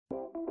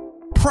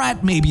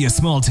Pratt may be a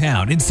small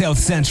town in south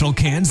central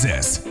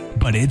Kansas,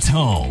 but it's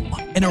home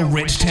in a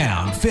rich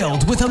town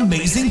filled with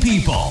amazing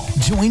people.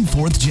 Join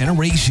fourth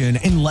generation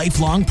and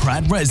lifelong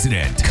Pratt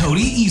resident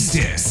Cody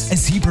Eastis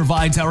as he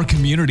provides our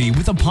community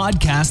with a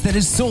podcast that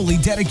is solely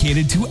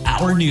dedicated to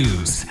our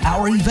news,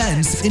 our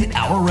events, and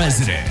our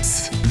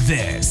residents.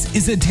 This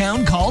is A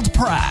Town Called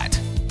Pratt.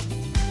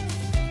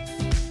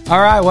 All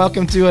right,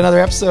 welcome to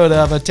another episode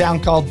of A Town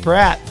Called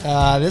Pratt.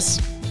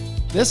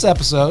 This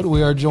episode,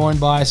 we are joined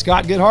by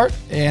Scott Goodheart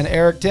and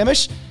Eric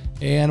Thimesch,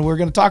 and we're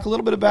going to talk a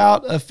little bit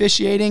about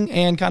officiating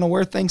and kind of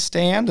where things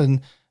stand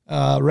and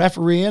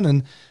refereeing.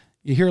 And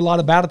you hear a lot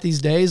about it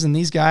these days, and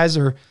these guys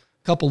are a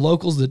couple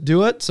locals that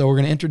do it, so we're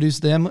going to introduce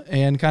them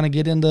and kind of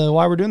get into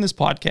why we're doing this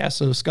podcast.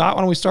 So, Scott,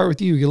 why don't we start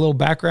with you? Get a little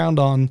background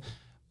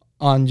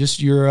on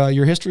just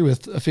your history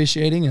with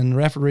officiating and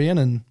refereeing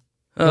and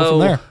go from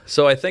there.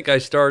 So I think I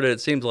started,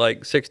 it seems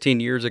like 16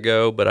 years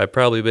ago, but I've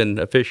probably been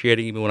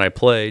officiating even when I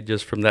played,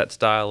 just from that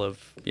style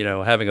of,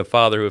 having a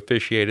father who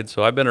officiated.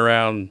 So I've been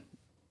around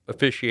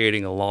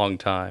officiating a long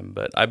time,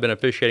 but I've been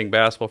officiating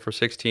basketball for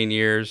 16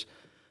 years.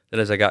 Then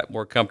as I got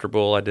more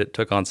comfortable, I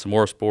took on some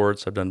more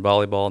sports. I've done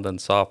volleyball and done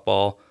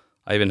softball.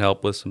 I even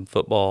help with some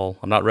football.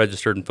 I'm not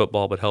registered in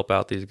football, but help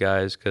out these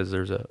guys because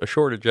there's a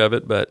shortage of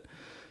it. But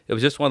it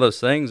was just one of those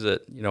things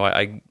that,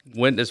 I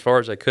went as far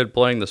as I could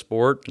playing the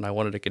sport, and I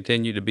wanted to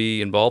continue to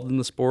be involved in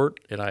the sport,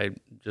 and I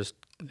just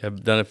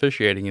have done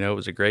officiating. It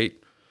was a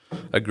great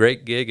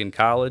gig in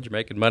college,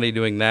 making money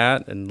doing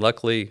that, and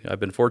luckily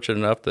I've been fortunate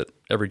enough that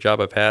every job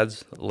I've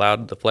had's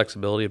allowed the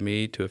flexibility of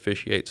me to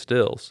officiate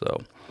still. So,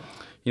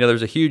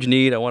 there's a huge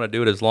need. I want to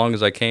do it as long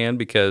as I can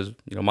because,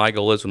 my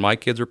goal is when my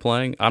kids are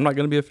playing, I'm not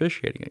going to be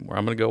officiating anymore.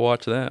 I'm going to go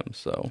watch them.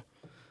 So,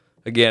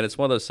 again, it's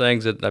one of those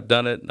things that I've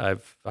done it, and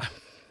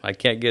I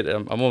can't get.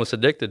 I'm almost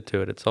addicted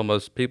to it. It's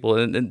almost people,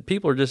 and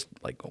people are just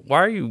like, "Why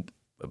are you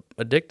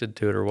addicted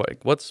to it?" Or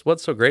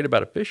what's so great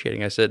about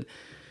officiating? I said,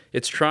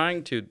 it's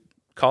trying to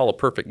call a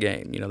perfect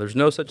game. There's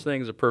no such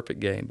thing as a perfect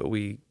game, but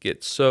you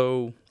get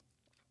so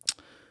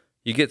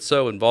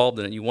involved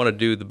in it. You want to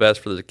do the best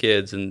for the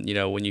kids, and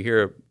when you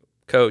hear a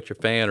coach, a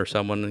fan, or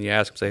someone, and you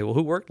ask them, say, "Well,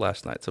 who worked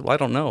last night?" I said, "Well, I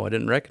don't know. I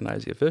didn't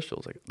recognize the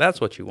officials." Like, that's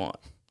what you want.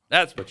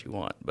 That's what you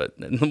want. But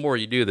the more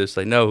you do this,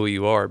 they know who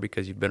you are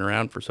because you've been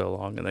around for so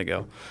long, and they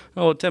go,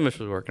 "Oh, Thimesch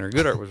was working, or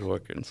Goodheart was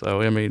working."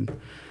 So,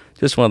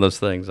 just one of those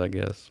things, I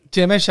guess.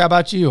 Thimesch, how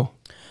about you?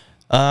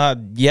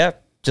 Yeah,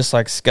 just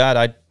like Scott,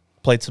 I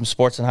played some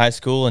sports in high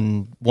school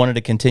and wanted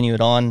to continue it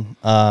on.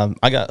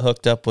 I got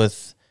hooked up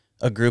with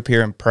a group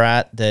here in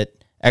Pratt that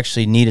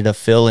actually needed a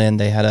fill-in.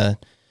 They had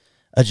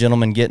a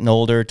gentleman getting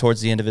older towards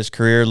the end of his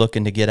career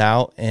looking to get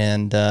out,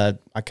 and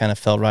I kind of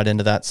fell right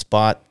into that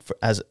spot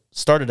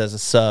started as a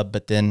sub,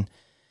 but then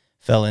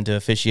fell into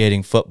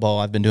officiating football.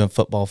 I've been doing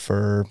football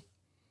for,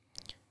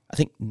 I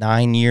think,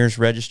 9 years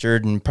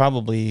registered and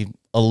probably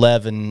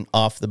 11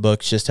 off the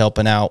books, just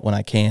helping out when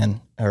I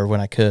can or when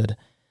I could.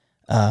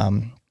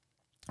 But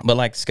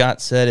like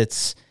Scott said,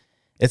 it's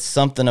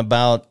something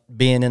about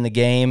being in the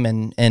game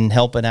and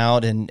helping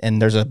out,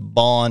 and there's a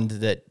bond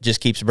that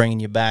just keeps bringing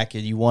you back,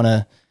 and you want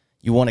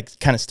to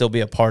kind of still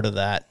be a part of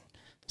that.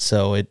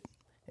 So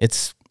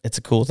it's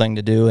a cool thing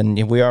to do,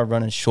 and we are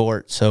running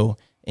short, so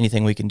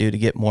anything we can do to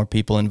get more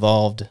people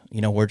involved,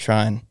 we're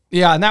trying.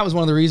 Yeah, and that was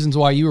one of the reasons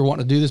why you were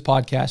wanting to do this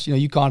podcast.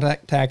 You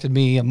contacted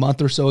me a month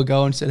or so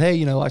ago and said,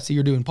 "Hey, I see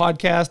you're doing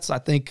podcasts. I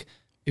think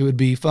it would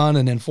be fun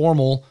and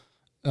informal,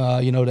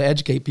 to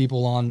educate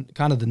people on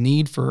kind of the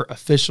need for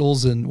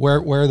officials and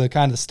where the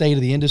kind of state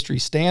of the industry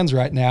stands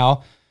right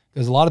now,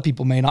 because a lot of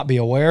people may not be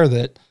aware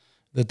that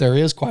there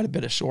is quite a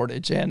bit of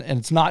shortage, and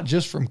it's not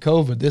just from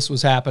COVID. This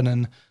was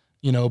happening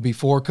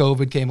before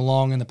COVID came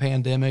along in the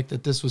pandemic,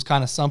 that this was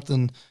kind of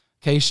something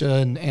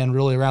Keisha and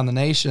really around the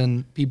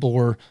nation people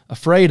were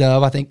afraid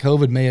of. I think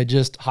COVID may have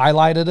just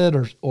highlighted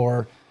it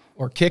or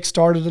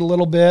kickstarted it a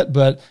little bit.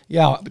 But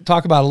yeah,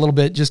 talk about a little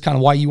bit just kind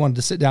of why you wanted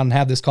to sit down and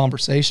have this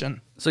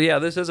conversation. So yeah,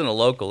 this isn't a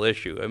local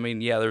issue.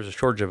 There's a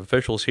shortage of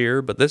officials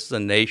here, but this is a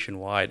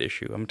nationwide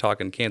issue. I'm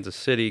talking Kansas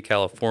City,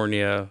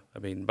 California,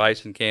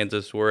 Bison,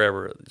 Kansas,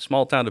 wherever,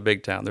 small town to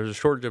big town. There's a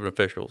shortage of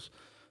officials.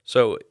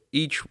 So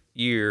each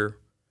year,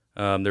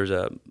 there's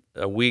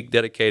a week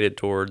dedicated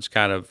towards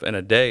and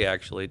a day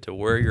actually to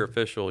wear your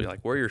official,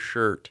 wear your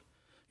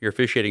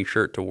officiating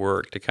shirt to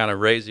work to kind of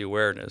raise the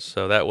awareness.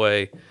 So that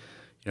way,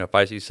 if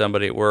I see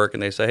somebody at work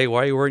and they say, "Hey,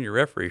 why are you wearing your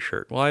referee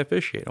shirt?" "Well, I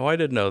officiate." "Oh, I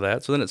didn't know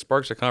that." So then it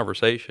sparks a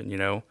conversation,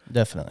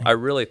 Definitely. I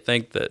really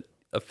think that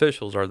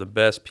officials are the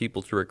best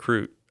people to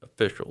recruit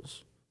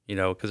officials,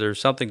 because there's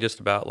something just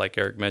about, like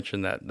Eric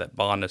mentioned, that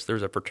bondness.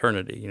 There's a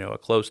fraternity, a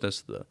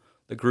closeness, the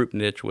group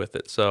niche with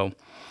it. So,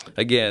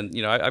 again,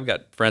 I've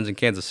got friends in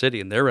Kansas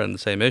City, and they're running the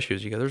same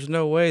issues. There's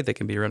no way they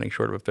can be running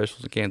short of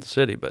officials in Kansas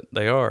City, but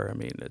they are.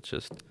 It's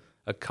just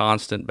a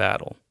constant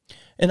battle.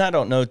 And I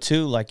don't know,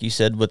 too, like you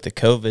said, with the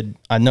COVID,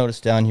 I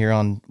noticed down here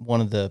on one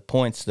of the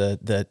points,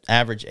 the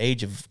average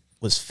age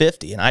was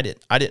 50, and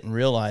I didn't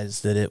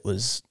realize that it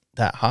was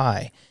that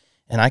high.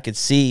 And I could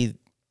see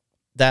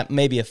that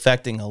maybe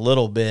affecting a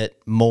little bit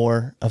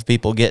more of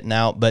people getting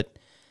out, but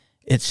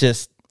it's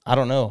just, I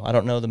don't know. I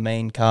don't know the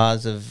main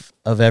cause of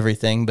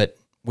everything, but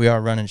we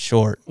are running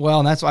short. Well,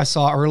 and that's what I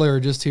saw earlier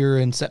just here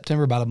in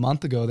September, about a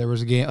month ago. There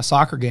was a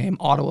soccer game,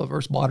 Ottawa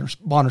versus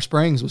Bonner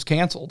Springs, was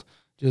canceled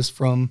just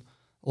from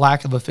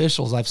lack of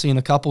officials. I've seen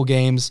a couple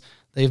games,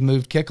 they've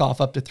moved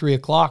kickoff up to 3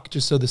 o'clock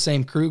just so the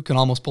same crew can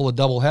almost pull a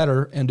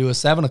doubleheader and do a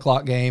 7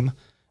 o'clock game,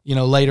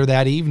 later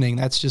that evening.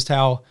 That's just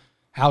how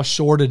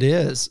short it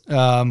is.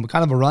 Kind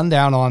of a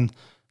rundown on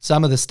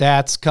some of the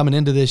stats coming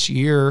into this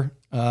year,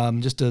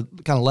 just to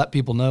kind of let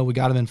people know we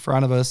got them in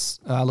front of us.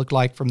 Looked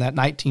like from that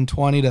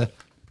 1920 to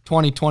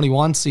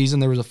 2021 season,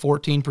 there was a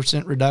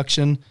 14%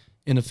 reduction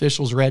in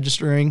officials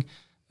registering,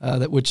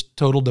 which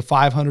totaled to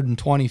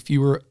 520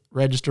 fewer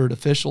registered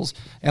officials.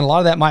 And a lot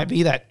of that might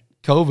be that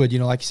COVID,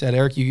 like you said,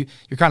 Eric, you're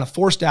kind of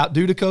forced out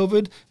due to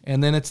COVID.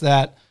 And then it's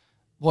that,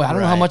 boy, I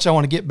don't know how much I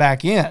want to get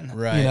back in.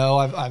 Right.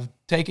 I've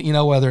taken,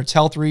 whether it's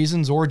health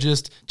reasons or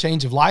just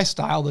change of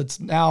lifestyle, that's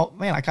now,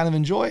 man, I kind of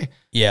enjoy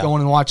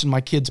going and watching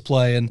my kids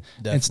play and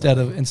instead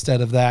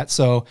of that.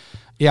 So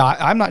yeah,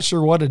 I'm not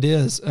sure what it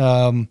is.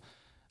 What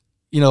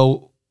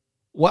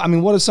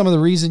are some of the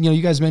reasons,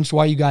 you guys mentioned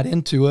why you got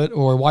into it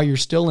or why you're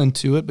still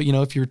into it, but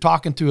if you're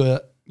talking to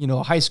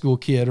a high school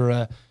kid or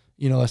a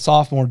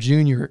sophomore,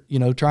 junior,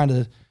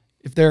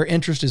 if their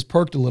interest is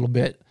perked a little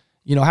bit,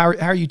 how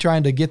are you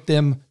trying to get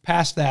them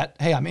past that,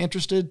 hey, I'm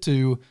interested,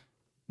 to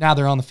now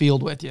they're on the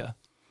field with you?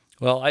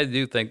 Well, I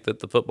do think that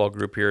the football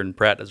group here in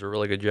Pratt does a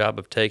really good job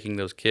of taking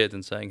those kids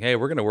and saying, hey,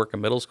 we're going to work a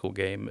middle school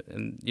game.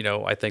 And,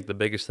 I think the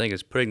biggest thing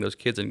is putting those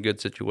kids in good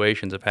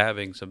situations of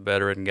having some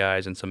veteran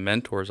guys and some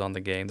mentors on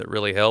the game that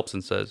really helps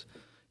and says,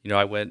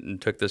 I went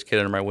and took this kid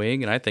under my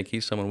wing, and I think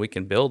he's someone we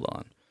can build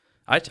on.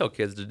 I tell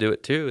kids to do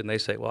it too, and they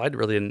say, well,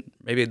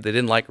 maybe they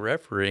didn't like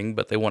refereeing,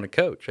 but they want to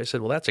coach. I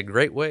said, well, that's a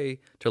great way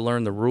to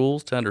learn the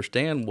rules, to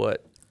understand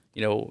what,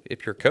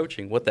 if you're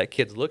coaching, what that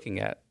kid's looking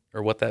at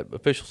or what that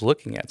official's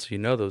looking at, so you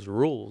know those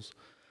rules.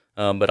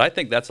 But I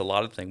think that's a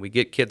lot of the thing. We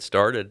get kids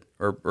started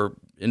or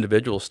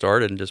individuals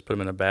started and just put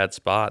them in a bad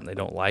spot, and they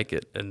don't like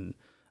it. And,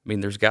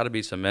 there's got to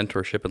be some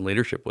mentorship and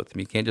leadership with them.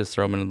 You can't just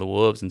throw them into the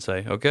wolves and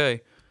say, okay,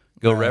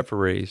 go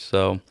referee.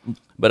 So,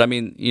 but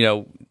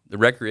the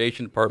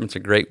recreation department's a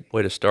great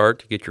way to start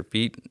to get your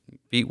feet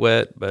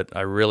wet. But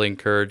I really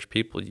encourage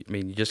people.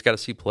 You just got to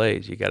see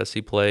plays. You got to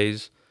see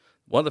plays.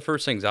 One of the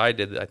first things I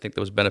did that I think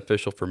that was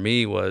beneficial for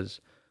me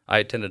was I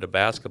attended a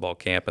basketball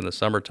camp in the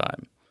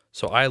summertime.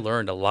 So I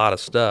learned a lot of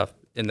stuff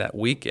in that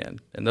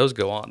weekend, and those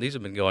go on. These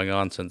have been going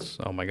on since,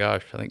 oh my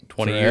gosh, I think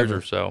 20 years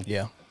or so.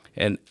 Yeah.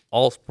 And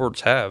all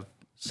sports have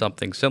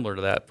something similar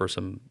to that for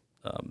some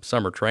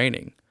summer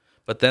training.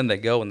 But then they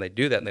go and they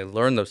do that, and they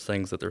learn those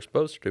things that they're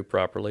supposed to do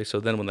properly. So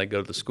then when they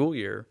go to the school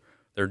year,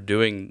 they're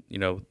doing,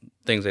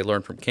 things they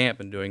learned from camp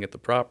and doing it the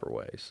proper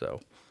way. So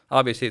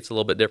obviously it's a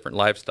little bit different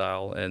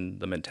lifestyle and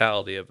the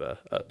mentality of a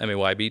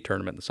MAYB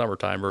tournament in the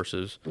summertime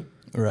versus,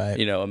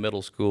 a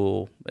middle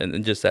school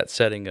and just that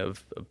setting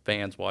of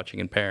fans watching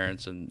and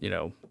parents and,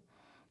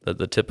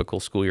 the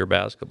typical school year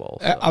basketball.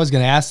 So. I was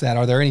going to ask that.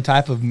 Are there any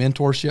type of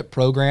mentorship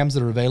programs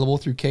that are available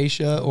through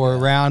Keisha or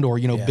around, or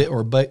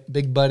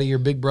Big Buddy or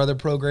Big Brother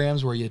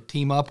programs where you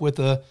team up with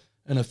an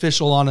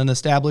official on an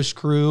established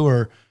crew?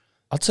 Or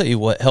I'll tell you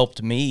what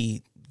helped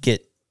me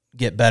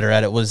get better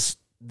at it was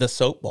the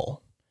soap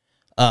bowl.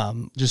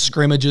 Just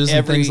scrimmages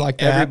and things like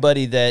that.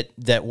 Everybody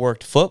that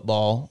worked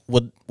football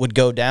would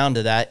go down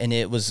to that, and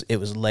it was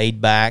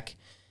laid back.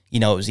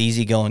 It was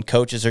easygoing.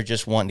 Coaches are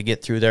just wanting to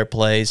get through their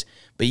plays,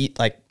 but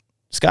like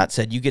Scott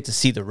said, you get to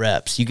see the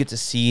reps. You get to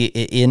see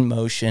it in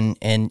motion,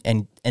 and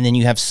then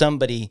you have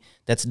somebody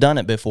that's done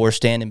it before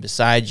standing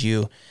beside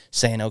you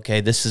saying,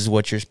 okay, this is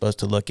what you're supposed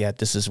to look at.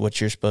 This is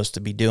what you're supposed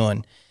to be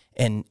doing.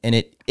 And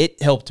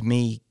it helped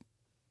me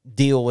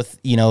deal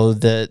with,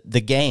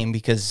 the game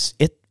because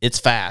it's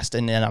fast.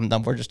 And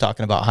then we're just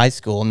talking about high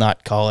school,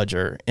 not college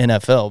or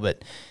NFL,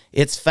 but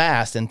it's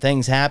fast and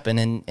things happen.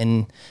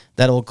 And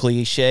that old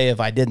cliche of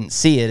I didn't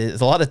see it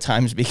is a lot of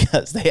times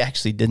because they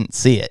actually didn't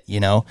see it,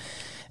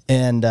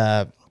 And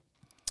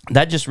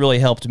that just really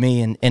helped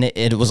me. And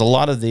it was a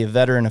lot of the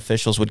veteran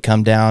officials would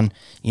come down,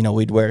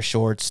 we'd wear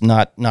shorts,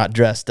 not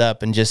dressed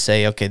up, and just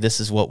say, okay,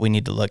 this is what we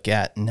need to look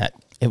at. And that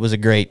it was a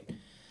great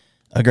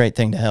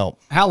thing to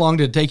help. How long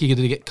did it take you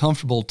to get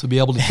comfortable to be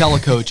able to tell a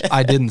coach,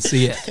 I didn't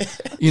see it?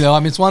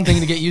 It's one thing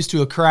to get used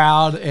to a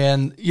crowd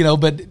and,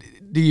 but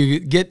do you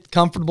get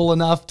comfortable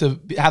enough to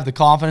have the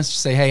confidence to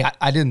say, hey,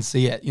 I didn't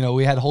see it?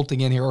 We had Holting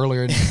in here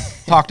earlier and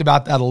talked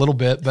about that a little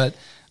bit, but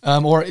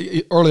or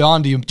early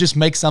on, do you just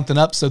make something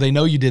up so they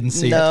know you didn't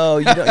see it? No,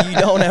 you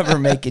don't ever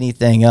make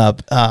anything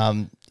up.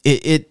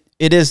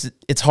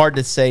 It's hard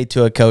to say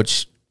to a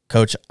coach,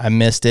 I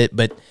missed it,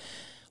 but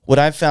what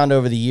I've found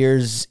over the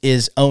years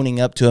is owning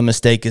up to a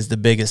mistake is the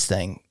biggest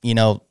thing.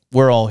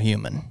 We're all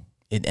human.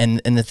 And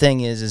the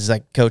thing is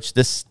like, Coach,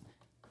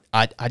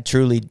 I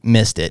truly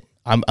missed it.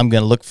 I'm going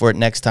to look for it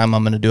next time.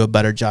 I'm going to do a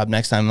better job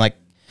next time. Like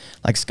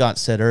Scott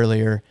said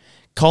earlier,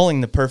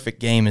 calling the perfect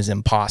game is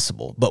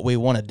impossible, but we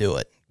want to do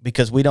it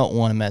because we don't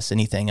want to mess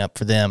anything up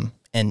for them.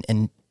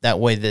 And that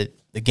way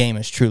the game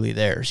is truly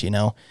theirs,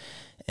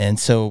 And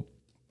so,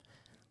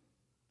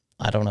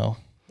 I don't know.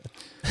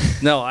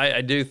 No,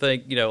 I do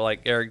think,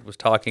 like Eric was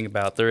talking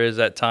about, there is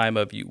that time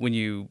of when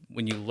you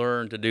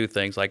learn to do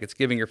things, like it's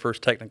giving your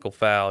first technical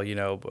foul,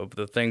 of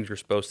the things you're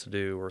supposed to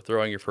do, or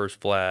throwing your first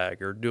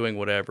flag, or doing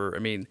whatever. I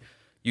mean,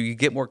 you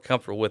get more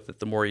comfortable with it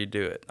the more you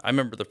do it. I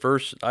remember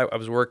I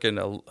was working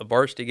a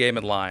varsity game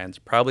at Lions,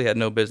 probably had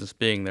no business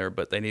being there,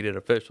 but they needed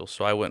officials,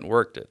 so I went and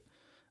worked it.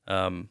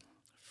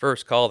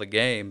 First call of the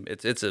game,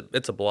 it's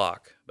a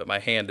block, but my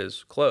hand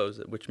is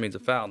closed, which means a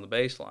foul on the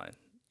baseline.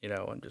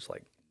 I'm just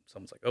like,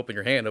 someone's like, open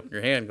your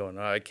hand, going,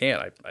 no, I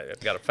can't, I've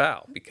got a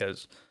foul,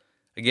 because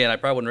again, I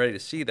probably wasn't ready to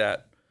see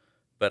that,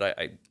 but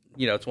I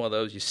it's one of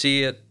those, you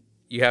see it,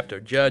 you have to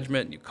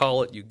judgment, you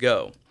call it, you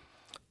go.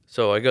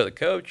 So I go to the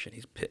coach, and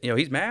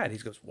he's mad. He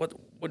goes, what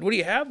do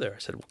you have there? I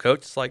said, well, coach,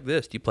 it's like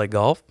this. Do you play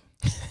golf?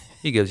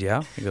 He goes,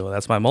 yeah. I go, well,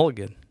 that's my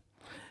mulligan.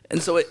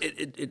 And so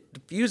it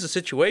diffused the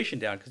situation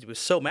down, because he was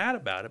so mad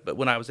about it. But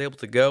when I was able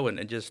to go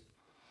and just,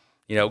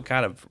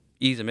 kind of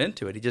ease him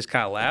into it, he just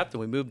kind of laughed,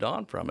 and we moved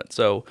on from it.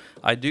 So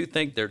I do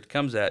think there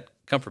comes that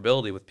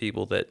comfortability with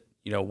people that,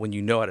 when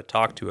you know how to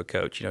talk to a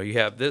coach. You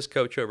have this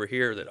coach over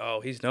here that,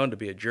 he's known to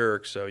be a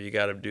jerk, so you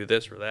got to do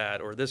this or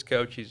that. Or this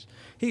coach,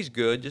 he's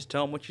good, just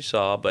tell him what you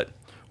saw.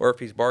 Or if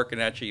he's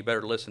barking at you, you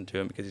better listen to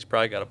him, because he's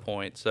probably got a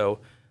point. So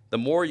the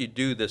more you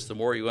do this, the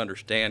more you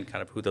understand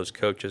kind of who those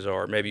coaches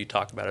are. Maybe you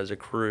talk about it as a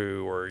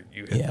crew, or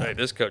hey,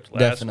 this coach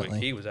last week,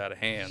 he was out of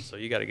hand, so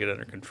you got to get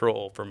under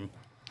control from,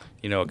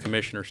 a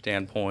commissioner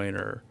standpoint,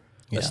 or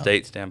a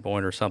state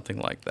standpoint, or something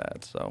like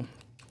that. So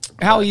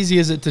how easy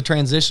is it to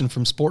transition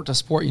from sport to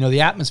sport?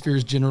 The atmosphere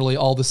is generally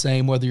all the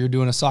same, whether you're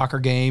doing a soccer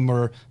game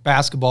or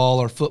basketball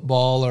or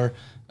football, or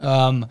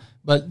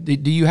but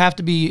do you have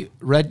to be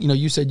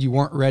you said you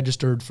weren't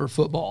registered for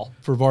football,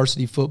 for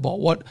varsity football.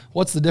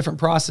 What's the different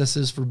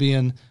processes for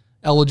being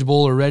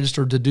eligible or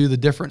registered to do the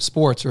different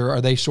sports? Or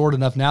are they short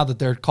enough now that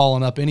they're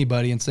calling up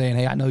anybody and saying,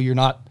 hey, I know you're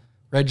not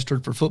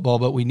registered for football,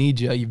 but we need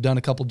you. You've done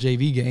a couple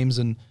JV games.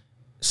 And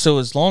so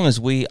as long as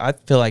I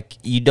feel like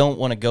you don't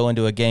want to go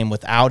into a game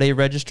without a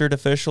registered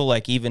official,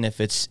 like even if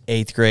it's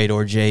 8th grade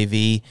or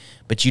JV,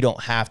 but you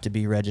don't have to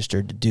be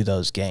registered to do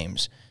those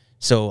games.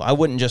 So I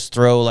wouldn't just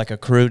throw like a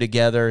crew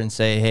together and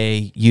say,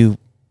 hey, you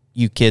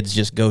kids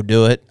just go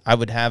do it. I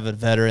would have a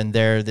veteran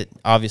there that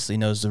obviously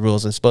knows the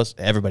rules.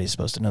 Everybody's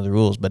supposed to know the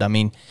rules, but I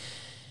mean,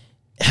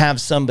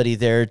 have somebody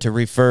there to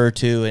refer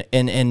to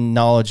and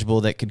knowledgeable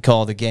that could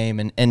call the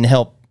game and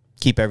help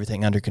keep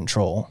everything under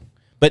control.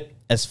 But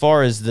as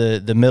far as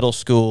the middle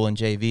school and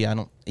JV, I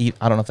don't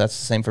know if that's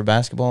the same for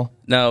basketball.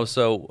 No,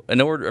 so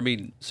in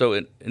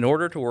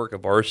order to work a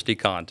varsity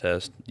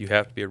contest, you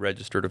have to be a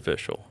registered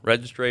official.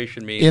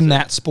 Registration means in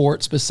that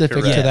sport,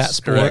 specific correct, to that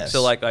sport. Correct.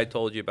 So like I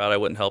told you about, I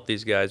wouldn't help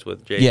these guys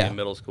with JV and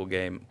middle school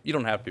game. You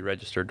don't have to be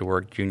registered to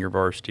work junior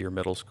varsity or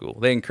middle school.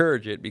 They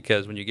encourage it,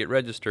 because when you get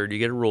registered, you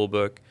get a rule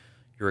book.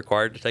 You're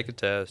required to take a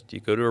test. You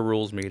go to a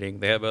rules meeting.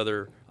 They have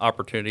other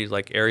opportunities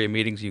like area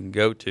meetings you can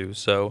go to.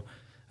 So,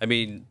 I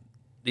mean,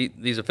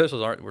 these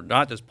officials we're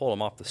not just pulling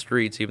them off the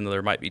streets, even though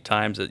there might be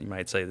times that you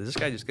might say, does this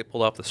guy just get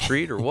pulled off the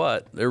street or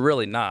what? They're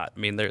really not. I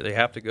mean, they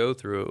have to go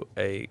through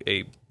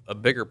a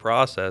bigger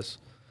process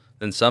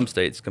than some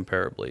states,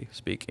 comparably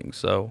speaking.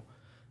 So,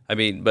 I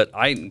mean, but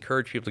I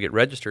encourage people to get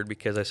registered,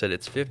 because I said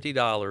it's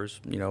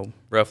 $50,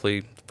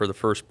 roughly for the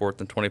first sport,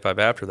 then $25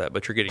 after that.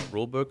 But you're getting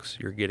rule books,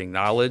 you're getting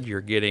knowledge, you're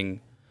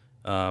getting,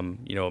 a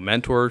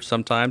mentor.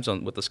 Sometimes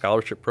with the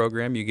scholarship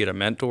program, you get a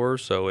mentor.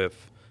 So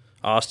if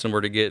Austin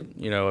were to get,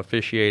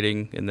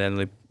 officiating, and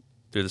then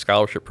through the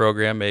scholarship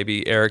program,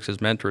 maybe Eric's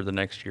his mentor the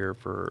next year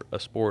for a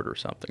sport or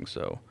something.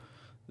 So,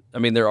 I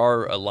mean, there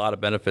are a lot of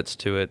benefits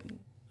to it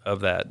of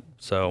that.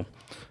 So,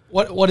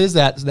 what is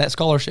that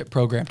scholarship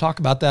program? Talk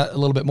about that a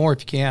little bit more if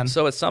you can.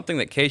 So it's something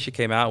that Keisha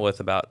came out with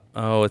about,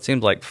 it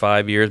seems like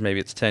 5 years, maybe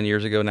it's 10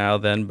 years ago now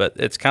then, but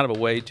it's kind of a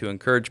way to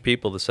encourage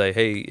people to say,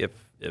 hey, if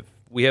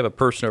we have a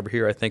person over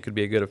here I think would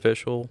be a good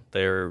official,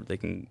 they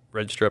can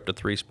register up to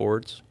 3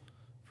 sports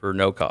for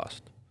no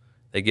cost.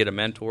 They get a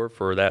mentor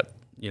for that,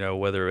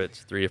 whether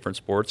it's 3 different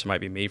sports. It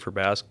might be me for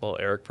basketball,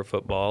 Eric for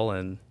football,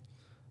 and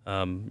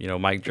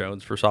Mike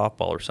Jones for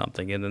softball or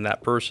something. And then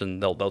that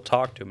person, they'll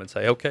talk to him and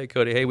say, okay,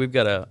 Cody, hey, we've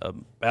got a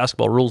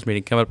basketball rules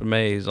meeting coming up in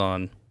Mays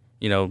on,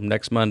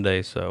 next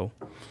Monday, so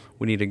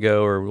we need to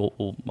go, or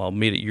I'll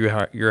meet at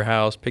your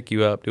house, pick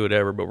you up, do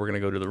whatever, but we're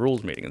going to go to the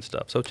rules meeting and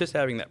stuff. So it's just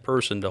having that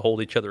person to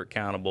hold each other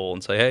accountable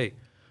and say, hey,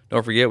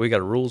 don't forget we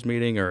got a rules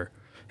meeting, or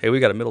hey, we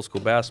got a middle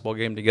school basketball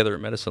game together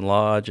at Medicine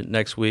Lodge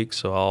next week,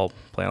 so I'll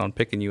plan on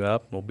picking you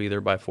up. We'll be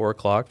there by 4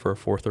 o'clock for a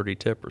 4:30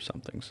 tip or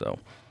something. So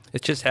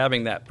it's just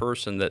having that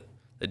person that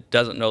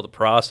doesn't know the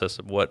process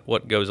of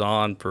what goes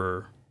on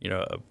for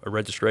a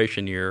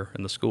registration year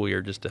in the school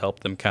year, just to help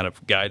them kind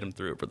of guide them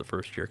through it for the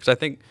first year. Because I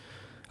think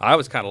I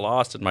was kind of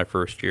lost in my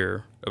first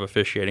year of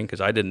officiating,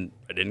 because I didn't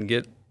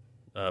get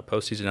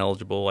postseason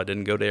eligible. I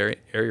didn't go to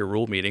area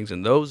rule meetings,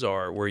 and those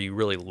are where you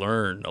really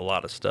learn a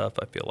lot of stuff,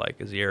 I feel like,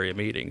 is the area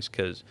meetings,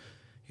 because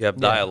you have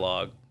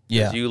dialogue.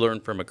 Yeah. You learn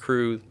from a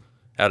crew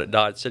out at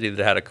Dodge City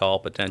that had a call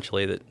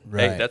potentially that,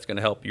 hey, Right. that's going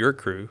to help your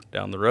crew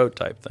down the road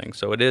type thing.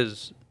 So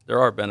there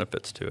are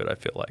benefits to it, I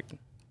feel like.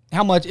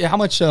 How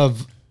much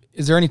of,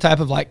 is there any type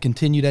of like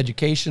continued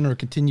education or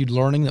continued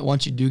learning that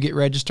once you do get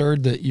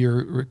registered that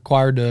you're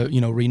required to,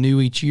 renew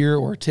each year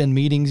or attend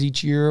meetings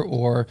each year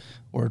or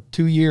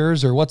 2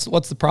 years, or what's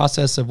the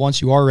process of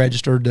once you are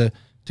registered to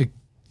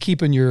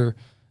keeping your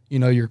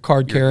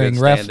card carrying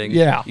Your good ref? standing.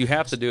 Yeah. You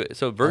have to do it.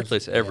 So virtually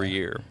it's every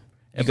year.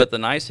 But the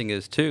nice thing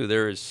is too,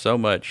 there is so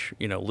much,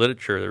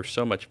 literature, there's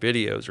so much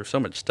videos, there's so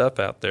much stuff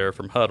out there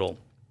from Huddle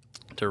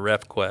to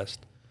RefQuest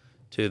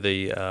to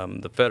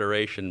the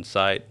Federation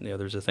site.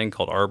 There's a thing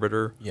called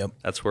Arbiter. Yep.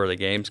 That's where the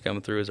games come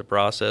through as a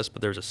process,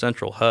 but there's a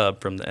central hub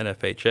from the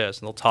NFHS,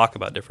 and they'll talk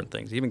about different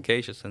things. Even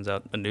Keisha sends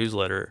out a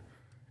newsletter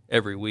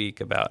every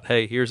week about,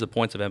 hey, here's the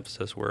points of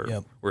emphasis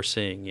we're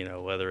seeing,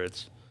 whether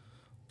it's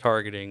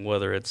targeting,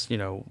 whether it's,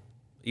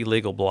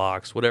 illegal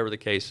blocks, whatever the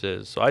case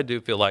is. So I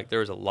do feel like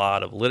there's a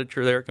lot of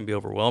literature there. It can be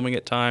overwhelming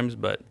at times,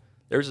 but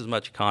there's as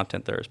much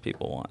content there as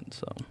people want.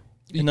 So,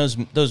 and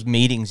those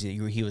meetings that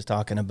he was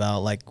talking about,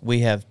 like we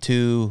have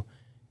 2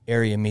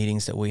 area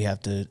meetings that we have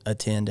to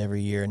attend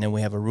every year, and then we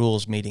have a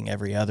rules meeting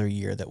every other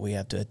year that we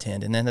have to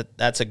attend. And then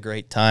that's a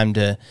great time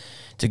to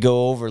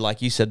go over,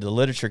 like you said, the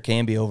literature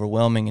can be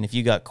overwhelming, and if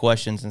you got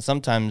questions, and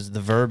sometimes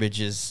the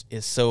verbiage is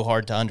so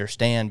hard to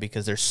understand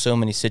because there's so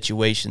many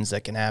situations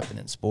that can happen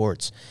in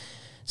sports.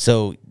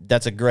 So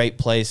that's a great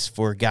place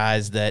for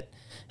guys that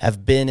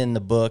have been in the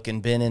book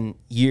and been in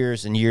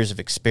years and years of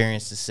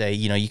experience to say,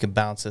 you can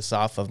bounce this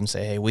off of and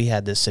say, hey, we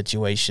had this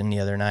situation the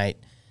other night.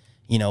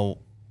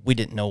 We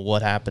didn't know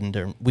what happened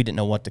or we didn't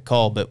know what to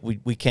call, but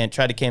we can't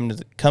try to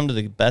come to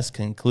the best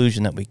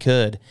conclusion that we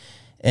could.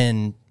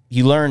 And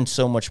you learn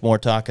so much more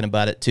talking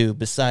about it too,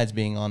 besides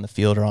being on the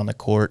field or on the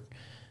court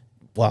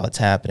while it's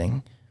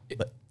happening.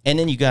 And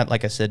then you got,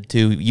 like I said,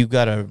 too, you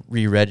got to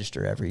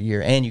re-register every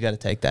year, and you got to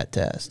take that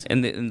test.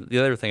 And the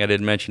other thing I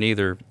didn't mention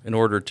either, in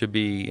order to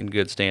be in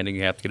good standing,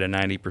 you have to get a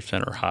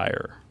 90% or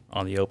higher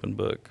on the open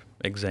book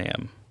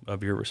exam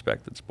of your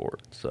respected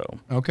sport. So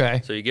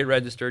you get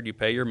registered, you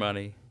pay your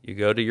money, you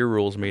go to your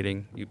rules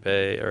meeting, you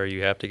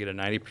have to get a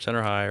 90%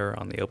 or higher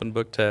on the open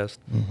book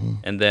test,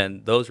 and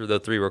then those are the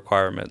 3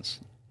 requirements,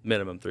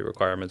 minimum 3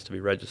 requirements to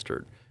be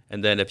registered.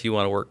 And then if you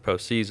want to work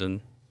postseason,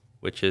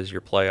 which is your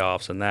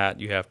playoffs and that,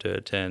 you have to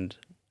attend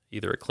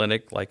either a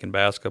clinic like in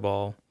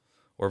basketball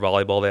or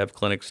volleyball. They have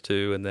clinics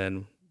too, and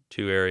then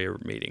 2 area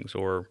meetings.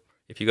 Or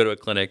if you go to a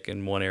clinic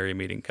and 1 area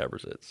meeting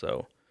covers it.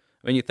 So,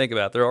 you think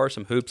about it, there are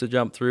some hoops to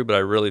jump through, but I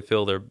really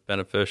feel they're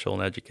beneficial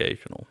and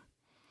educational.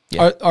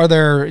 Yeah.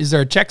 Is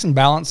there checks and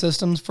balance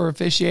systems for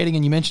officiating?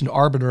 And you mentioned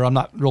Arbiter. I'm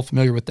not real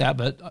familiar with that,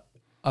 but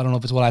I don't know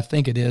if it's what I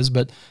think it is,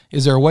 but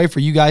is there a way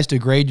for you guys to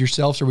grade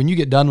yourselves? Or when you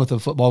get done with a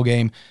football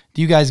game,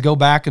 do you guys go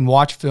back and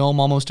watch film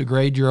almost to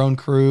grade your own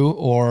crew?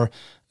 Or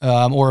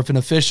if an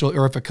official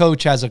or if a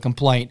coach has a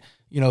complaint,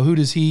 who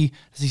does he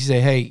say,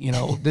 hey,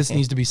 this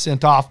needs to be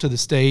sent off to the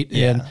state?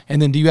 Yeah.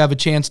 And then do you have a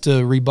chance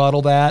to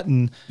rebuttal that?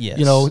 And, yes.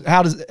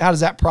 How does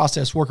that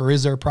process work? Or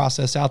is there a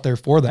process out there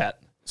for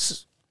that?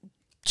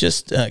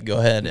 Just go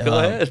ahead. Go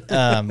ahead.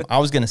 I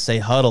was going to say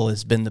Huddle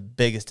has been the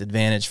biggest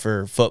advantage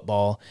for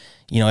football.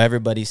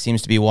 Everybody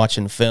seems to be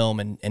watching film,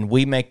 and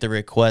we make the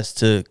request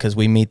because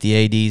we meet the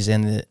ADs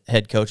and the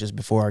head coaches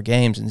before our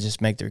games and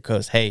just make the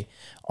request, hey,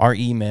 our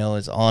email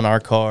is on our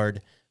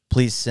card.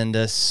 Please send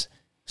us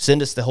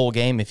the whole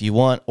game if you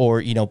want,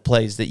 or,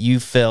 plays that you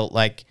felt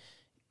like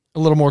a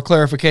little more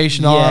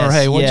clarification on, or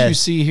hey, what did you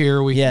see here?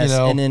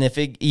 And then if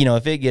it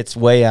gets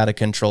way out of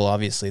control,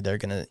 obviously they're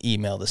going to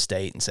email the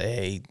state and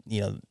say,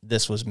 hey,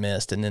 this was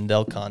missed, and then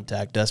they'll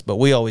contact us. But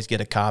we always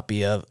get a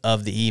copy of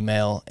the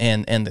email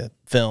and the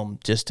film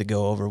just to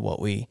go over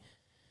what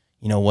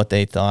what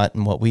they thought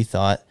and what we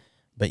thought.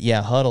 But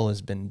yeah, Huddle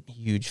has been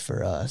huge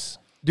for us.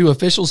 Do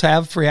officials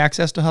have free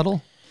access to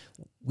Huddle?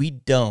 We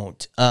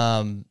don't.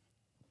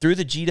 Through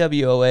the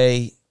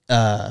GWOA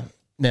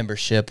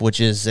membership, which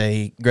is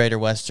a Greater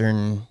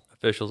Western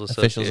Officials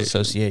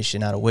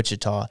Association out of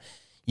Wichita,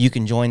 you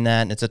can join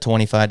that, and it's a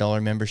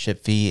 $25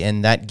 membership fee,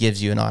 and that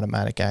gives you an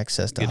automatic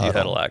access to Huddle.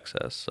 Huddle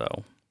access.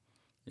 So,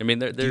 do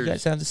you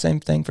guys have the same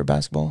thing for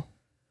basketball?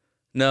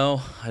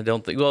 No, I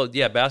don't think. Well,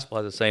 yeah,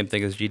 basketball has the same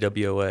thing as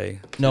GWOA.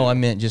 No, I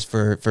meant just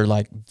for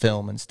like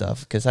film and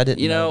stuff, because I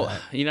didn't know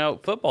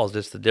that. Football is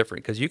just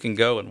different because you can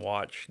go and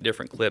watch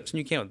different clips, and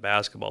you can with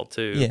basketball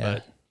too. Yeah.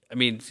 But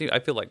I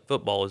feel like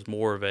football is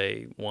more of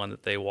a one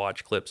that they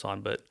watch clips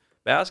on, but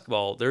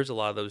basketball, there's a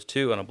lot of those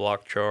too on a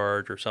block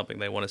charge or something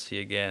they want to see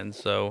again.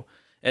 So,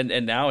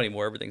 and now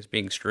anymore, everything's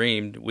being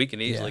streamed. We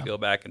can easily go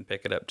back and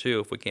pick it up too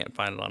if we can't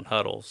find it on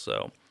Huddle.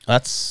 So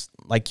that's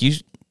like a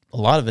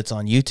lot of it's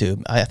on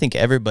YouTube. I think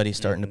everybody's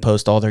starting to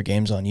post all their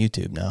games on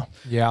YouTube now.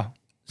 Yeah.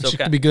 Which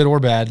could be good or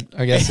bad,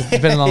 I guess,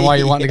 depending on why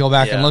you're wanting to go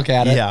back and look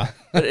at it. Yeah.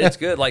 But it's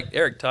good. Like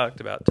Eric talked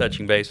about,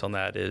 touching base on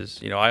that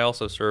is, I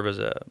also serve as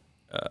a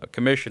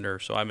commissioner,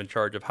 so I'm in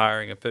charge of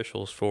hiring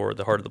officials for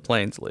the Heart of the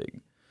Plains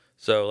League.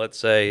 So let's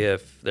say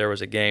if there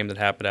was a game that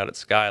happened out at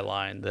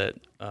Skyline that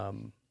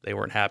they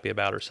weren't happy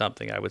about or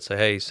something, I would say,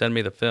 hey, send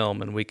me the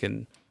film and we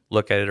can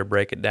look at it or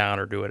break it down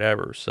or do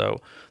whatever. So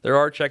there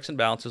are checks and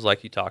balances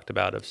like you talked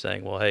about of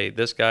saying, well, hey,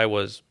 this guy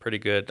was pretty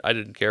good. I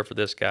didn't care for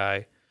this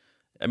guy.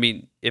 I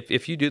mean,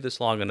 if you do this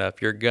long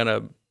enough, you're going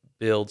to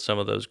build some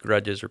of those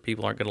grudges or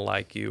people aren't going to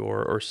like you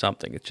or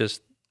something.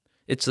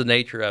 It's the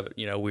nature of it.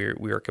 You know,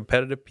 we are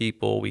competitive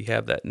people. We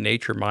have that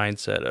nature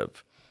mindset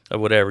of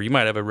whatever. You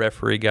might have a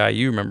referee guy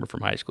you remember from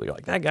high school. You're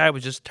like, that guy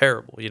was just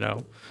terrible, you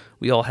know.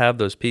 We all have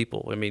those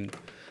people. I mean,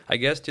 I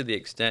guess to the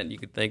extent you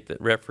could think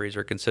that referees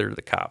are considered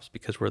the cops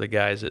because we're the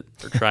guys that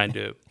are trying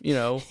to, you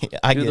know,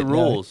 do the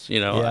rules. You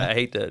know, I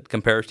hate to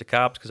compare us to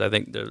cops because I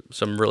think they're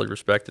some really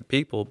respected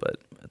people, but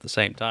at the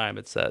same time,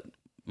 it's that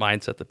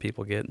mindset that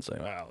people get and say,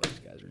 wow, these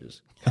guys are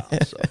just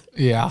cops. So,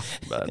 yeah.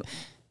 But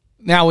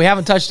now, we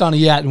haven't touched on it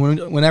yet.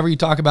 Whenever you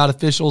talk about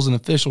officials and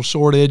official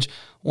shortage,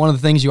 one of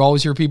the things you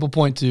always hear people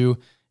point to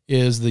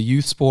is the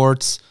youth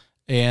sports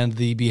and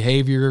the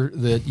behavior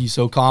that you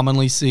so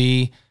commonly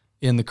see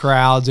in the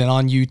crowds and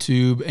on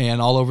YouTube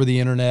and all over the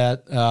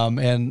internet.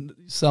 And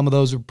some of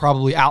those are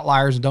probably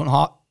outliers and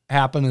don't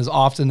happen as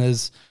often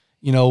as,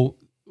 you know,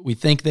 we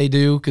think they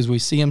do because we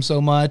see them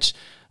so much.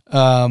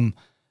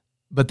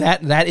 But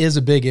that is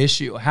a big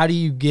issue. How do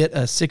you get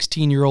a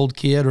 16-year-old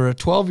kid or a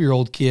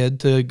 12-year-old kid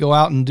to go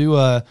out and do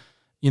a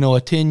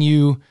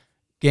 10U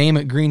game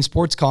at Green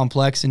Sports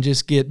Complex and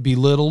just get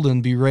belittled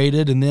and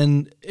berated and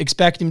then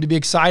expect him to be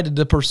excited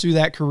to pursue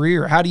that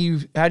career? How do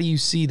you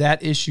see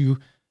that issue?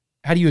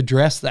 How do you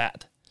address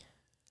that?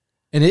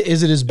 And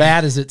is it as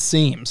bad as it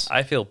seems?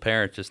 I feel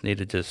parents just need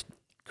to just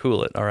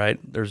cool it, all right?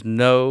 There's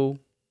no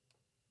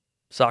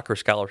soccer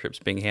scholarships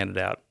being handed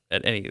out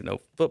at any,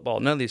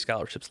 football, none of these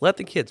scholarships. Let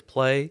the kids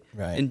play,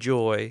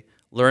 enjoy,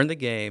 learn the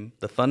game,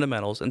 the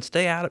fundamentals, and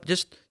stay out of,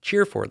 just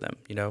cheer for them,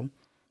 you know?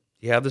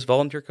 You have this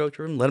volunteer coach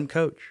room, let him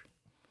coach.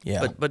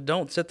 Yeah. But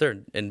don't sit there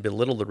and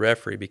belittle the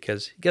referee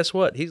because guess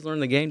what? He's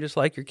learned the game just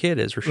like your kid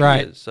is or she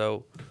is.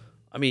 So,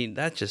 I mean,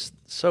 that's just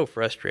so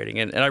frustrating.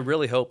 And I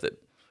really hope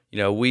that,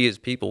 we as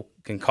people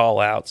can call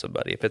out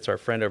somebody. If it's our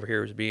friend over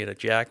here who's being a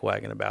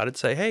jackwagon about it,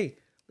 say, hey,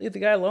 leave the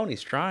guy alone.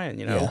 He's trying,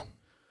 Yeah.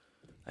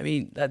 I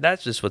mean,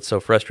 that's just what's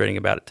so frustrating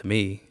about it to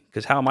me.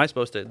 Because how am I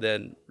supposed to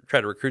then try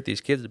to recruit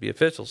these kids to be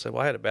officials? Say,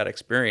 well, I had a bad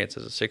experience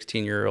as a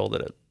 16-year-old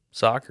at a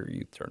soccer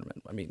youth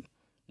tournament. I mean,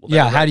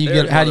 how do you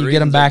get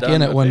them back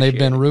in it when they've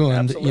been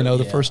ruined? Absolutely.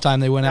 The first time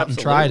they went out and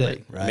tried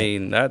it. Right. I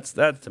mean,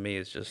 that to me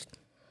is just.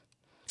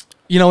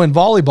 In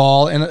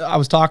volleyball, and I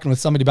was talking with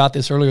somebody about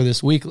this earlier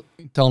this week,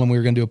 telling them we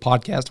were going to do a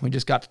podcast, and we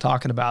just got to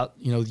talking about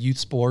youth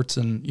sports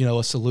and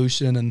a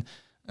solution, and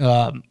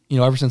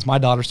ever since my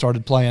daughter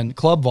started playing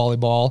club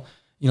volleyball,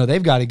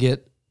 they've got to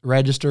get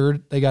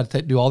registered. They got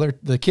to do all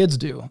the kids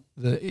do,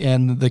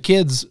 and the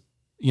kids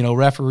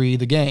referee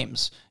the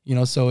games.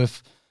 So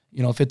if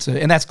it's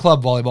and that's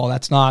club volleyball,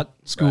 that's not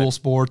school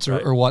sports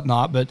or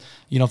whatnot. But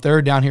if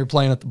they're down here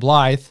playing at the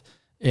Blythe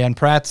and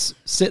Pratt's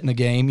sitting a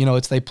game,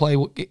 it's they play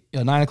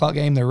a 9 o'clock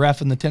game, they're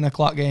reffing the 10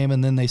 o'clock game,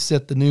 and then they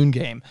sit the noon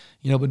game.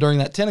 But during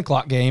that 10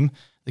 o'clock game,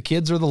 the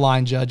kids are the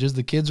line judges,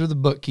 the kids are the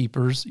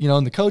bookkeepers,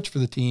 and the coach for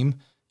the team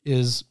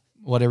is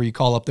whatever you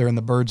call up there in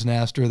the bird's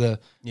nest or the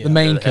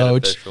main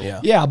coach.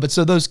 Yeah. But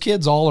so those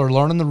kids all are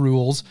learning the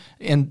rules,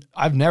 and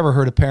I've never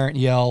heard a parent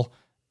yell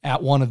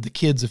at one of the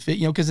kids,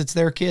 because it's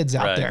their kids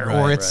out there,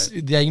 or it's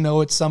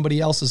it's somebody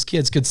else's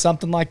kids. Could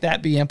something like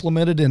that be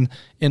implemented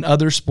in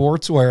other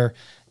sports where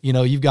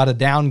you've got a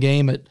down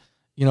game at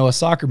a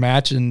soccer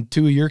match and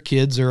two of your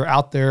kids are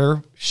out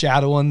there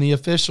shadowing the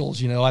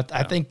officials?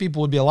 I think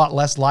people would be a lot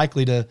less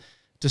likely to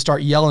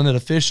start yelling at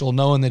official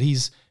knowing that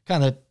he's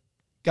kind of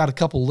got a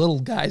couple little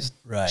guys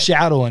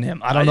shadowing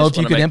him. I don't know if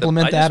you could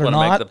implement that or not. I just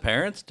want to make the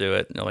parents do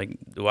it.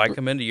 Do I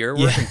come into your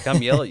work and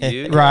come yell at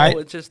you? Right.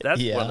 It's just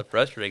that's one of the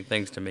frustrating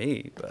things to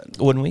me. But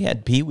when we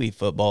had Pee Wee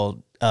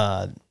football,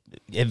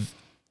 if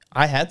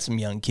I had some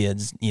young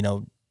kids,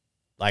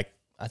 like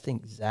I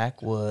think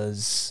Zach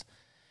was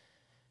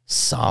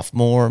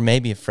sophomore,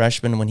 maybe a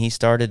freshman when he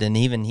started, and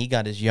even he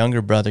got his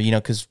younger brother,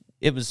 because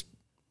it was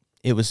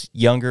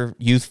younger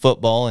youth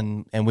football,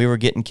 and we were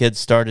getting kids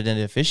started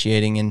into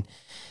officiating. And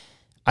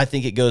I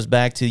think it goes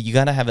back to you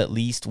got to have at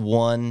least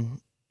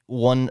one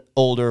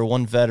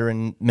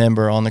veteran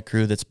member on the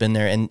crew that's been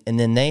there, and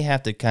then they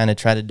have to kind of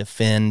try to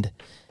defend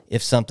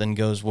if something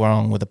goes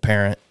wrong with a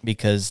parent,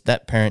 because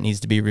that parent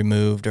needs to be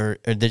removed or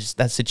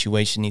that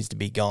situation needs to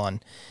be gone.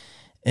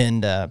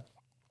 And that's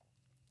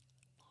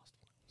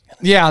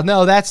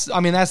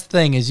the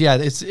thing is,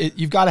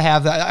 you've got to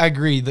have that. I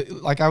agree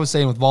that, like I was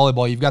saying with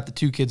volleyball, you've got the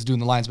two kids doing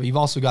the lines, but you've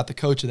also got the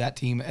coach of that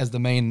team as the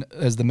main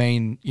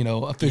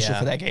official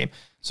for that game.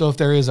 So if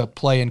there is a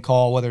play and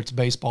call, whether it's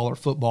baseball or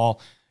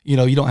football,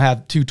 you don't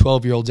have two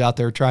 12-year-olds out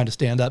there trying to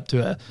stand up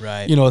to a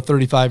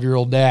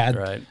 35-year-old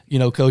dad,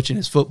 coaching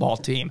his football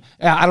team.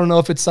 I don't know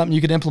if it's something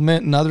you could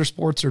implement in other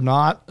sports or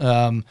not.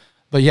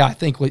 But I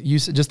think what you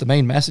said, just the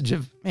main message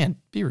of, man,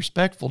 be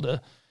respectful to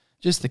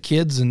just the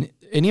kids and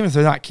and even if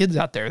they're not kids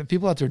out there, the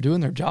people out there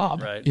doing their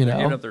job, Right. you They're know,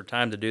 giving up their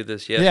time to do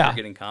this. Yes, Yeah. they're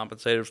getting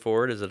compensated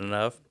for it. Is it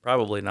enough?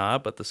 Probably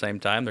not. But at the same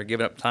time, they're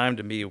giving up time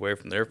to be away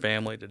from their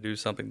family to do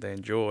something they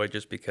enjoy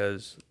just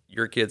because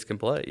your kids can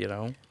play, you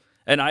know?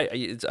 And I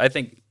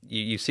think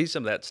you see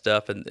some of that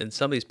stuff, and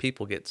some of these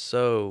people get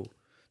so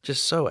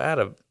out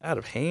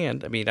of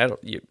hand. I mean,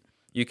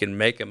 you can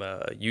make them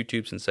a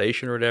YouTube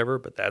sensation or whatever,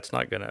 but that's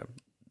not going to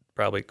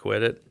probably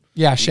quit it.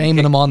 yeah,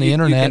 shaming them on the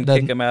internet. You can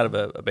doesn't- kick them out of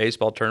a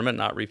baseball tournament,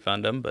 not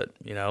refund them, but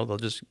you know they'll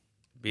just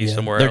be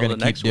somewhere they're else gonna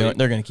the next keep doing. week.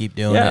 They're going to keep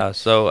doing Yeah, it.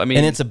 so I mean,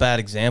 And it's a bad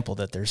example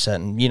that they're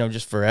setting, you know,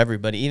 just for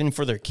everybody, even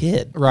for their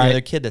kid. You know, Right.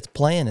 their kid that's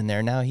playing in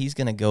there now, he's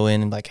going to go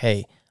in and like,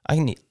 hey, I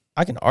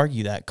can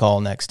argue that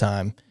call next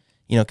time,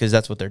 you know, because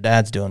that's what their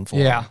dad's doing for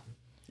yeah. them.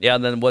 yeah.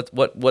 And then what's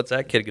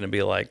that kid going to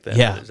be like then?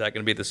 Yeah. Is that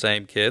going to be the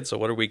same kid? So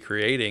what are we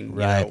creating?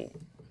 Right. You know,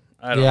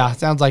 I don't Yeah, know. it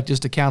sounds like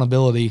just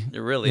accountability. It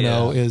really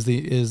is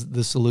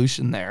the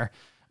solution there.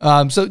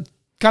 So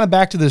kind of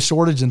back to the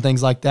shortage and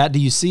things like that. Do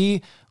you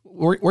see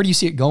where do you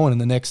see it going in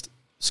the next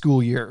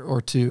school year or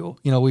two?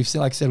 You know, we've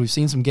seen, like I said, we've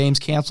seen some games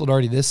canceled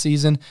already this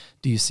season.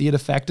 Do you see it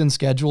affecting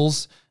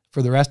schedules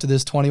for the rest of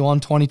this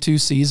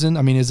 21-22 season?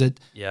 I mean, is it?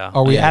 Yeah.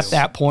 Are we Yes. at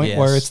that point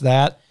where Yes. it's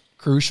that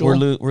crucial?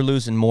 We're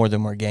losing more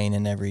than we're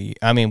gaining every.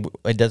 I mean,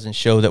 it doesn't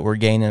show that we're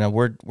gaining.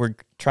 We're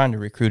trying to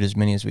recruit as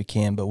many as we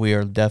can, but we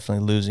are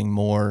definitely losing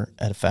more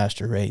at a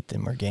faster rate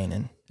than we're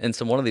gaining. And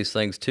some one of these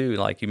things too,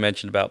 like you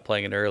mentioned about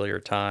playing an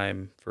earlier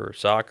time for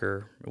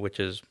soccer, which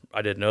is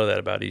I didn't know that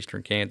about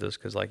Eastern Kansas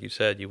because, like you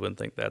said, you wouldn't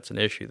think that's an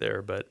issue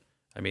there. But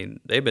I mean,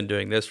 they've been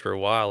doing this for a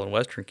while in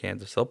Western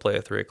Kansas. They'll play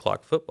a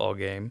 3:00 football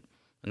game,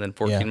 and then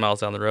 14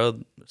 miles down the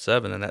road,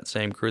 7, and that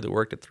same crew that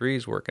worked at 3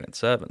 is working at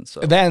 7.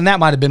 So and that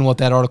might have been what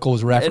that article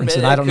was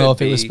referencing. I don't know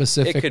if it was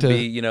specific it could to,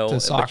 be, you know, to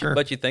soccer.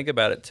 But you think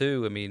about it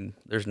too. I mean,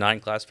 there's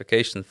 9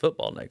 classifications in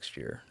football next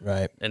year,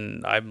 Right.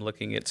 and I'm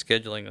looking at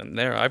scheduling on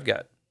there. I've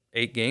got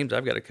 8 games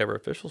I've got to cover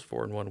officials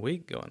for in 1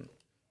 week. Going,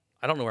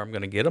 I don't know where I'm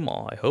going to get them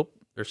all. I hope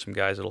there's some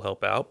guys that'll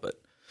help out, but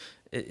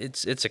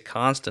it's a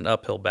constant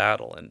uphill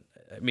battle. And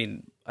I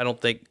mean, I don't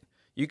think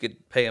you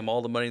could pay them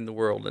all the money in the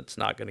world. It's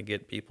not going to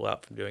get people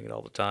out from doing it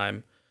all the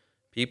time.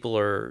 People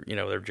are, you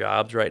know, their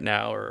jobs right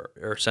now are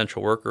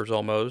essential workers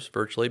almost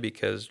virtually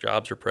because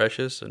jobs are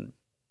precious, and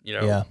you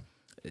know,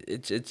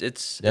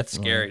 it's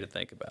scary to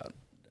think about.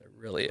 It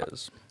really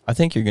is. I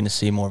think you're going to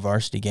see more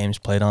varsity games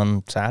played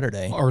on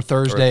Saturday or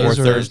Thursdays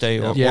or Thursday,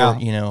 or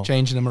you know,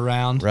 changing them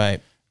around.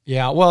 right.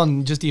 Yeah, well,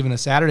 and just even a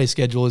Saturday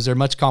schedule, is there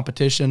much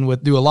competition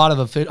with, do a lot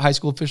of high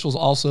school officials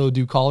also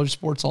do college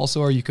sports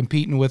also? Are you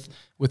competing with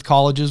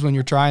colleges when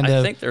you're trying to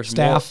I think there's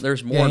staff more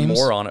and games?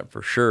 more on it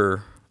for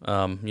sure.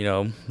 You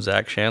know,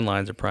 Zach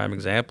Shanline's a prime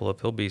example of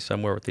he'll be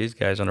somewhere with these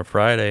guys on a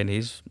Friday and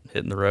he's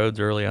hitting the roads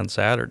early on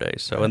Saturday.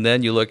 So, and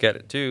then you look at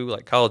it too,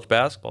 like college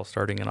basketball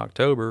starting in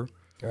October.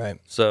 Right.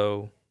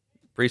 So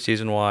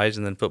preseason wise,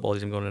 and then football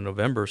season going in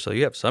November. So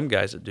you have some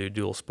guys that do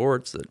dual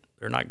sports that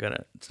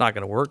it's not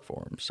gonna work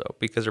for them. So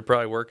because they're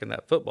probably working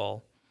that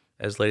football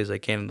as late as they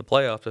can in the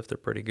playoffs if they're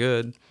pretty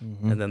good,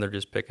 and then they're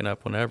just picking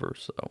up whenever.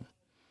 So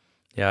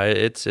yeah,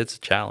 it's a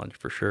challenge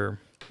for sure.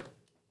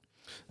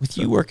 With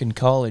you working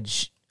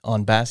college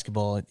on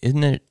basketball,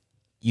 isn't it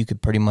you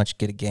could pretty much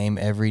get a game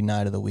every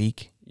night of the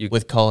week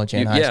with college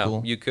and high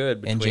school? Yeah, you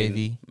could. And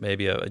JV.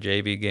 Maybe a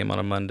JV game on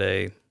a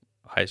Monday,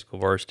 high school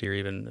varsity, or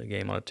even a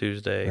game on a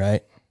Tuesday.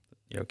 Right.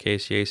 You know,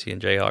 KCAC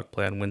and Jayhawk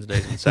play on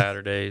Wednesdays and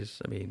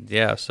Saturdays. I mean,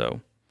 yeah,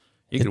 so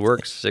you could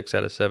work 6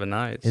 out of 7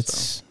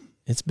 nights.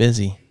 It's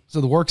busy.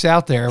 So the work's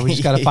out there. We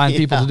just got to find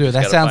people to do it.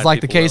 That gotta sounds find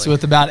like the people case willing.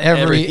 with about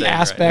every Everything, right.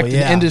 aspect Well,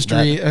 yeah, of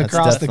industry that's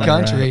across the definitely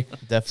country.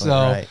 right. Definitely so,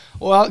 right.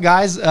 well,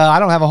 guys, I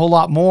don't have a whole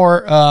lot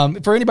more.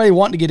 For anybody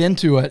wanting to get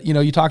into it, you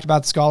know, you talked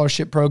about the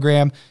scholarship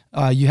program.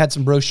 You had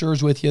some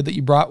brochures with you that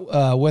you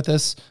brought with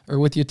us or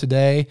with you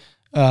today.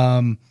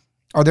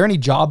 Are there any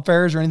job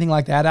fairs or anything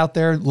like that out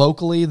there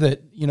locally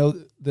that, you know,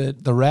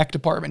 that the rec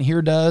department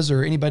here does,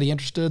 or anybody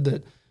interested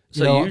that,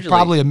 you know, usually,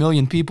 probably 1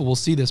 million people will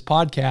see this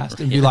podcast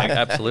and be like,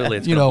 absolutely,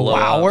 it's you gonna know, blow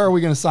wow, up. where are we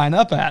going to sign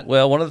up at?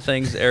 Well, one of the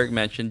things Eric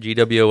mentioned,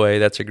 GWOA,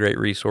 that's a great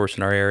resource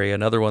in our area.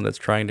 Another one that's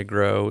trying to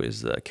grow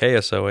is the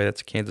KSOA,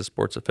 that's Kansas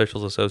Sports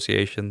Officials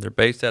Association. They're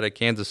based out of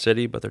Kansas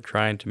City, but they're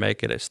trying to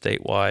make it a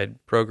statewide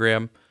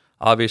program.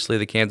 Obviously,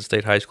 the Kansas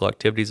State High School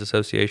Activities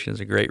Association is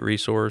a great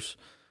resource.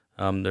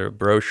 Their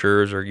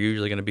brochures are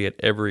usually going to be at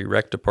every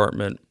rec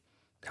department,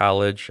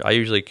 college. I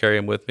usually carry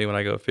them with me when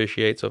I go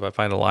officiate, so if I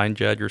find a line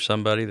judge or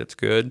somebody that's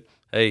good,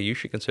 hey, you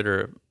should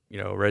consider,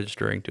 you know,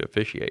 registering to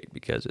officiate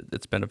because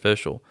it's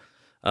beneficial.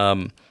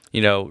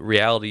 You know,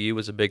 Reality U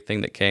was a big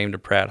thing that came to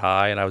Pratt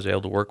High, and I was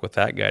able to work with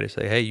that guy to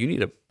say, hey, you need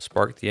to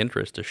spark the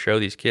interest to show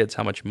these kids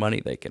how much money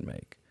they can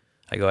make.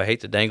 I go, I hate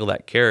to dangle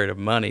that carrot of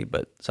money,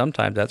 but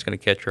sometimes that's going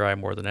to catch your eye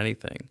more than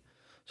anything.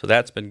 So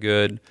that's been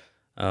good.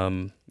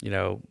 You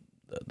know,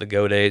 the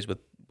Go Days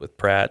with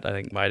Pratt, I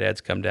think my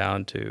dad's come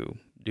down to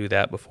do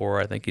that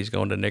before. I think he's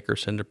going to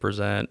Nickerson to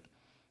present.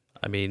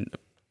 I mean,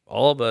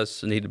 all of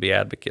us need to be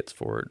advocates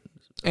for it.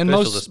 And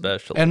Officials most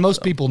especially. and most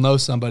so. people know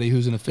somebody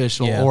who's an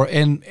official, Yeah.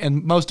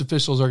 and most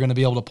officials are going to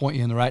be able to point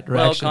you in the right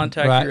Well, direction.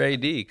 contact right? your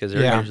AD because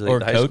they're Yeah. usually Or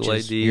the high coaches, school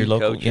AD, your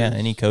local, coaches. yeah,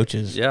 any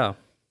coaches. Yeah.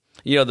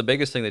 You know, the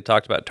biggest thing they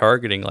talked about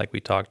targeting, like we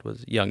talked,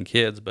 was young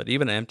kids, but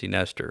even an empty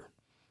nester.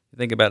 You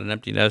think about an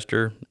empty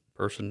nester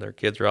person, their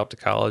kids are off to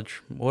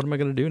college. What am I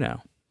going to do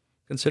now?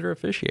 Consider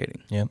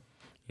officiating. Yep.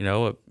 You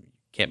know, if you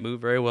can't move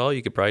very well,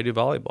 you could probably do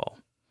volleyball.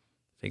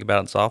 Think about it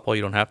in softball,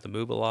 you don't have to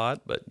move a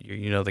lot, but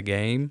you know the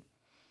game.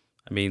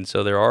 I mean,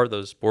 so there are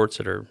those sports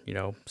that are, you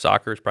know,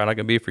 soccer is probably not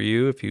going to be for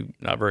you if you're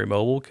not very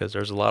mobile because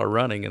there's a lot of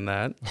running in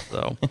that.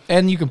 So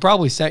And you can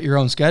probably set your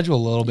own schedule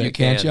a little bit,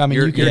 can't you? I mean,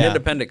 you're, you can. you're an Yeah.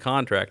 independent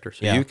contractor,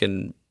 so Yeah. you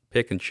can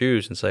pick and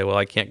choose and say, well,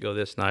 I can't go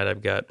this night.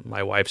 I've got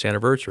my wife's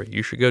anniversary.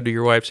 You should go do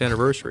your wife's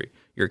anniversary.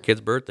 Your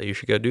kid's birthday, you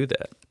should go do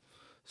that.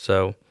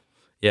 So,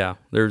 yeah,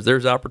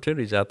 there's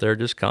opportunities out there.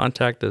 Just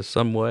contact us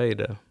some way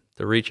to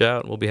reach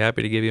out, and we'll be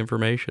happy to give you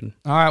information.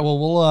 All right. Well,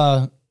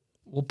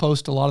 we'll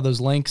post a lot of those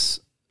links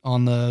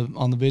on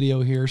the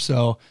video here.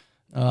 So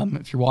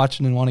if you're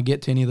watching and want to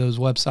get to any of those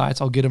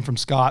websites, I'll get them from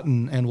Scott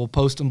and we'll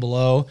post them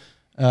below.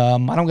 I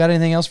don't got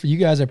anything else for you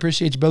guys. I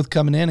appreciate you both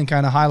coming in and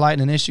kind of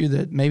highlighting an issue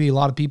that maybe a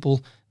lot of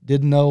people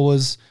didn't know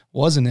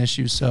was an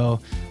issue. So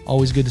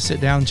always good to sit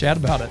down and chat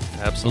about it.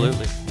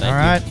 Absolutely. All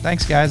right.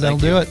 Thanks, guys. That'll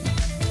do it.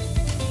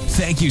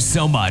 Thank you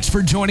so much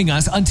for joining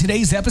us on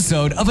today's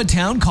episode of A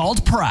Town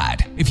Called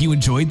Pratt. If you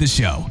enjoyed the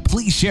show,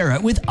 please share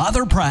it with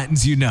other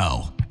Prattons you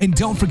know. And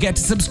don't forget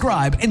to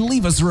subscribe and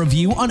leave us a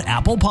review on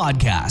Apple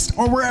Podcast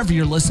or wherever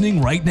you're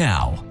listening right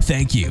now.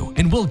 Thank you,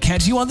 and we'll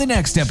catch you on the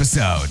next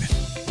episode.